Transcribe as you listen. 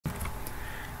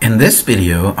In this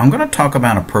video, I'm going to talk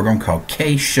about a program called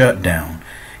KShutdown.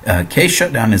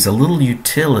 KShutdown is a little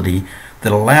utility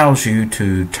that allows you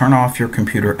to turn off your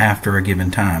computer after a given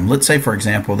time. Let's say, for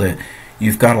example, that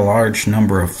you've got a large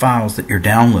number of files that you're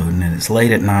downloading and it's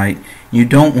late at night. You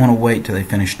don't want to wait till they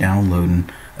finish downloading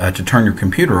to turn your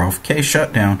computer off.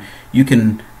 KShutdown, you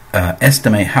can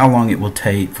estimate how long it will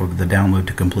take for the download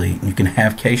to complete. You can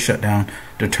have KShutdown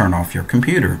to turn off your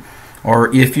computer.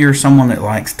 Or if you're someone that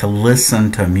likes to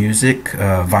listen to music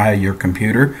via your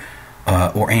computer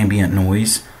or ambient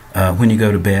noise when you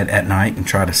go to bed at night and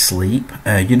try to sleep,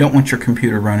 you don't want your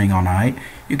computer running all night.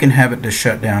 You can have it to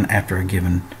shut down after a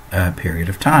given period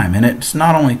of time. And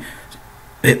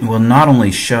it will not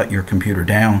only shut your computer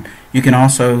down, you can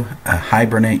also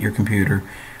hibernate your computer.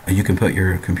 You can put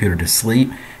your computer to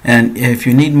sleep. And if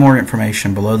you need more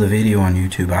information below the video on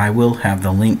YouTube, I will have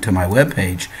the link to my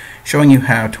webpage showing you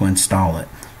how to install it.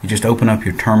 You just open up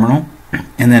your terminal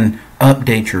and then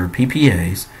update your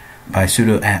PPAs by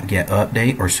sudo apt-get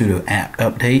update or sudo apt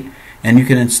update, and you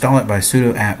can install it by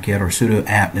sudo apt-get or sudo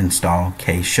apt install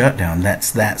KShutdown.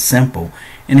 That's that simple.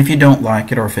 And if you don't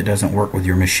like it or if it doesn't work with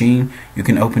your machine, you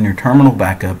can open your terminal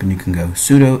back up and you can go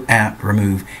sudo apt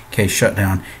remove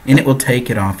KShutdown and it will take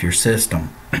it off your system.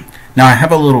 Now I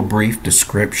have a little brief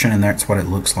description, and that's what it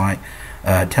looks like,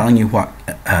 telling you what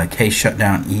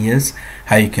KShutdown is,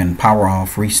 how you can power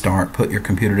off, restart, put your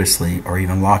computer to sleep, or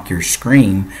even lock your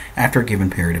screen after a given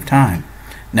period of time.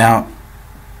 Now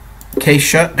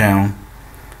KShutdown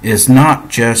is not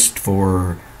just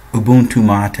for Ubuntu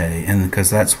Mate, and because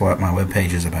that's what my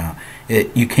webpage is about.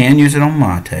 You can use it on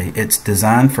Mate. It's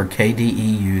designed for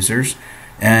KDE users,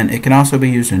 and it can also be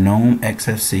used in GNOME,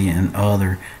 XFC, and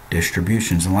other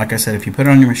distributions. And like I said, if you put it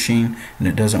on your machine and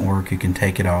it doesn't work, you can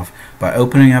take it off by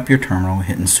opening up your terminal,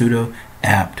 hitting sudo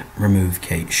apt remove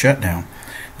KShutdown.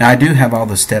 Now I do have all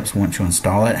the steps once you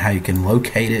install it, how you can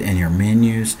locate it in your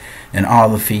menus, and all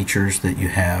the features that you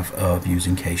have of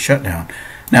using KShutdown.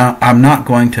 Now I'm not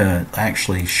going to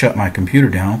actually shut my computer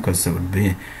down because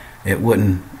it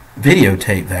wouldn't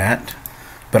videotape that,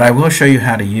 but I will show you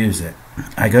how to use it.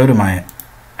 I go to my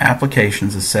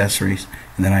applications, accessories,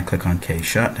 and then I click on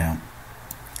KShutdown.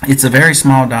 It's a very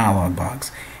small dialog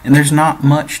box, and there's not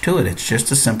much to it. It's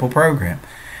just a simple program.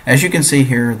 As you can see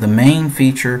here, the main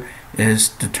feature is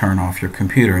to turn off your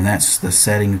computer, and that's the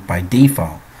setting by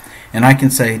default. And I can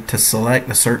say to select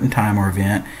a certain time or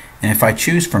event, and if I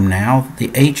choose from now, the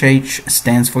HH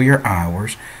stands for your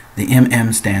hours, the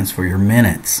MM stands for your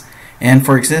minutes. And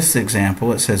for this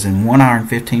example, it says in 1 hour and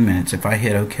 15 minutes, if I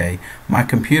hit OK, my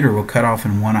computer will cut off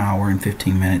in 1 hour and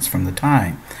 15 minutes from the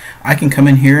time. I can come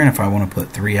in here, and if I want to put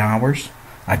 3 hours,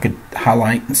 I could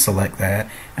highlight and select that.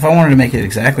 If I wanted to make it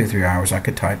exactly 3 hours, I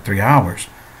could type 3 hours.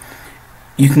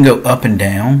 You can go up and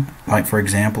down. Like for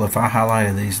example, if I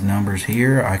highlighted these numbers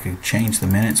here, I could change the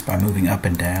minutes by moving up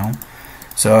and down.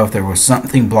 So if there was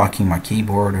something blocking my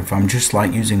keyboard, if I'm just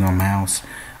like using a mouse,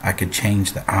 I could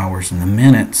change the hours and the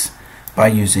minutes by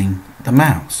using the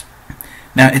mouse.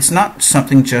 Now it's not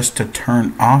something just to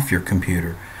turn off your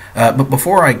computer, but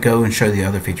before I go and show the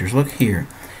other features, look here.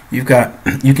 You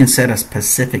can set a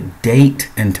specific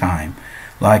date and time.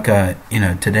 Like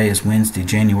today is Wednesday,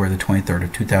 January the 23rd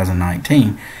of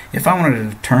 2019. If I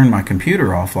wanted to turn my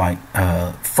computer off like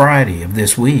Friday of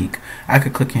this week, I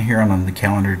could click in here on the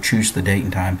calendar, choose the date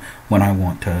and time when I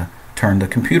want to turn the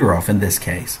computer off. In this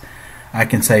case, I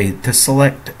can say to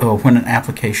select when an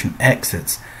application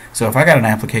exits. So if I got an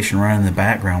application running in the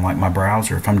background like my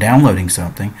browser, if I'm downloading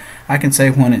something, I can say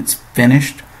when it's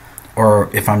finished, or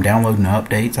if I'm downloading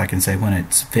updates, I can say when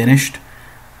it's finished.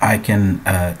 I can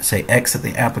say exit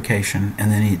the application, and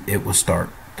then it will start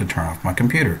to turn off my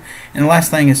computer. And the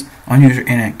last thing is on user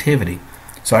inactivity.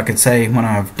 So I could say when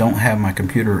I don't have my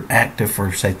computer active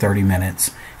for say 30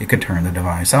 minutes, it could turn the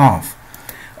device off.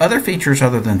 Other features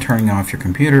other than turning off your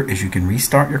computer is you can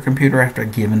restart your computer after a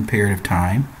given period of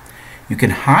time. You can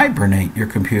hibernate your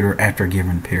computer after a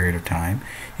given period of time.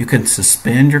 You can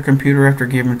suspend your computer after a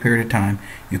given period of time.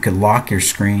 You could lock your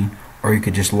screen, or you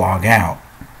could just log out.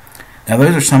 Now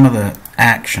those are some of the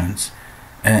actions,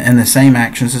 and the same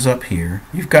actions is up here.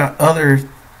 You've got other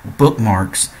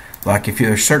bookmarks, like if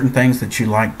there are certain things that you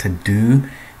like to do,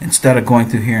 instead of going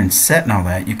through here and setting all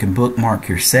that, you can bookmark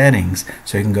your settings.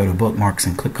 So you can go to bookmarks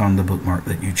and click on the bookmark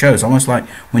that you chose. Almost like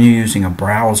when you're using a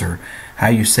browser, how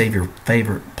you save your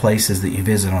favorite places that you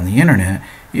visit on the internet,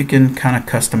 you can kind of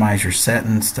customize your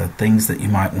settings to things that you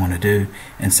might want to do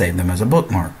and save them as a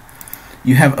bookmark.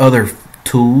 You have other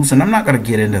tools, and I'm not going to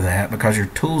get into that because your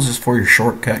tools is for your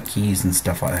shortcut keys and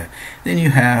stuff like that. Then you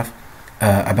have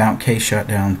about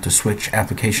KShutdown to switch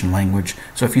application language.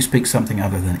 So if you speak something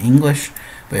other than English,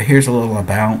 but here's a little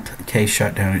about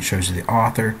KShutdown. It shows you the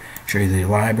author, shows you the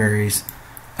libraries.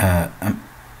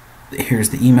 Here's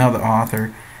the email of the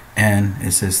author, and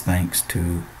it says thanks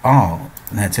to all.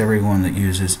 And that's everyone that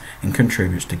uses and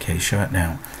contributes to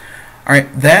KShutdown.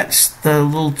 Alright, that's the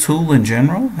little tool in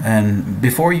general. And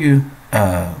before you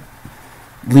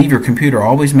leave your computer,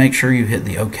 always make sure you hit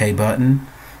the OK button.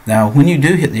 Now, when you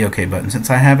do hit the OK button, since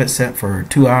I have it set for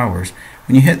 2 hours,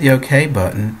 when you hit the OK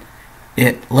button,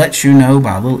 it lets you know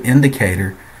by a little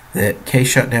indicator that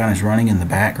KShutdown is running in the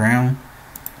background.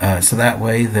 So that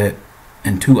way that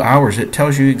in 2 hours, it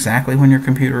tells you exactly when your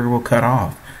computer will cut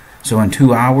off. So in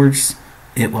 2 hours,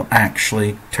 it will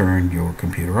actually turn your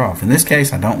computer off. In this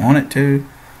case, I don't want it to,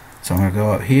 so I'm going to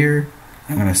go up here.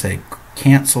 I'm going to say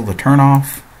cancel the turn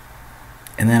off,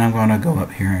 and then I'm going to go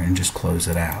up here and just close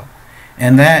it out.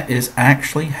 And that is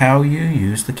actually how you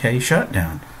use the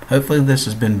KShutdown. Hopefully this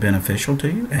has been beneficial to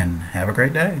you, and have a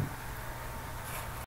great day.